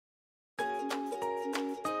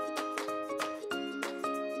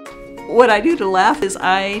What I do to laugh is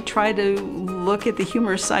I try to look at the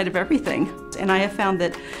humorous side of everything. And I have found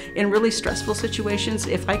that in really stressful situations,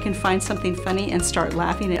 if I can find something funny and start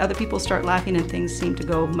laughing, and other people start laughing, and things seem to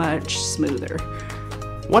go much smoother.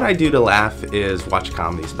 What I do to laugh is watch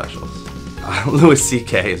comedy specials. Louis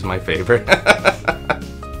C.K. is my favorite.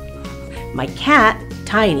 My cat,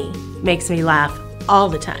 Tiny, makes me laugh all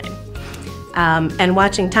the time. And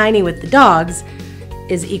watching Tiny with the dogs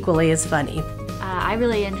is equally as funny. I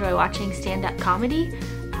really enjoy watching stand-up comedy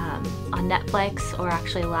on Netflix or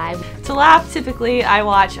actually live. To laugh, typically I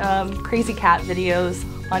watch crazy cat videos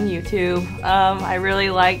on YouTube. I really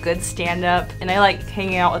like good stand-up, and I like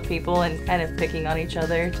hanging out with people and kind of picking on each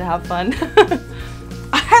other to have fun.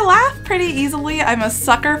 I laugh pretty easily. I'm a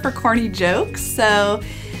sucker for corny jokes, so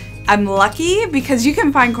I'm lucky because you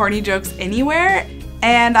can find corny jokes anywhere.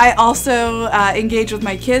 And I also engage with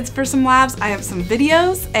my kids for some laughs. I have some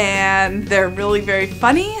videos and they're really very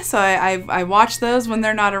funny, so I watch those when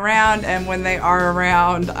they're not around, and when they are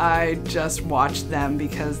around I just watch them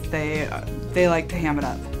because they like to ham it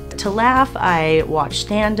up. To laugh, I watch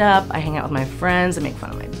stand-up, I hang out with my friends, I make fun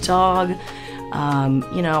of my dog.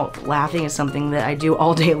 You know, laughing is something that I do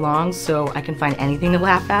all day long, so I can find anything to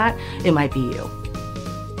laugh at. It might be you.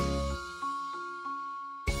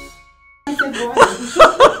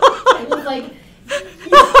 It was like...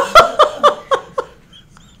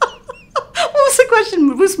 What was the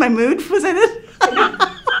question? Boost my mood? Was that it?